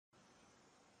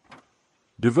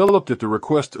Developed at the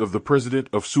request of the president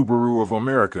of Subaru of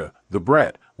America, the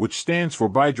Brat, which stands for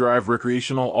Bi-Drive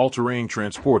Recreational All-Terrain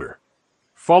Transporter,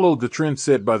 followed the trend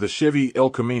set by the Chevy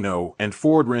El Camino and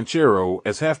Ford Ranchero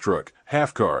as half-truck,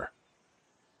 half-car.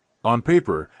 On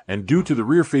paper, and due to the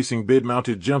rear-facing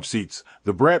bed-mounted jump seats,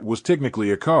 the Brat was technically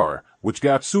a car, which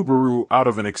got Subaru out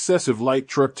of an excessive light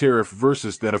truck tariff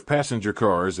versus that of passenger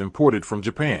cars imported from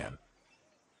Japan.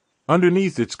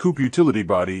 Underneath its coupe utility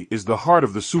body is the heart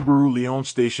of the Subaru Leon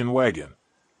station wagon.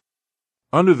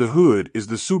 Under the hood is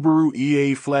the Subaru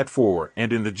EA Flat 4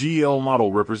 and in the GL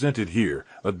model represented here,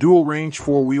 a dual-range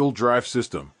four-wheel drive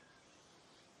system.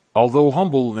 Although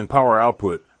humble in power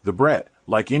output, the Brat,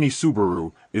 like any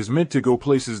Subaru, is meant to go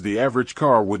places the average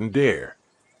car wouldn't dare.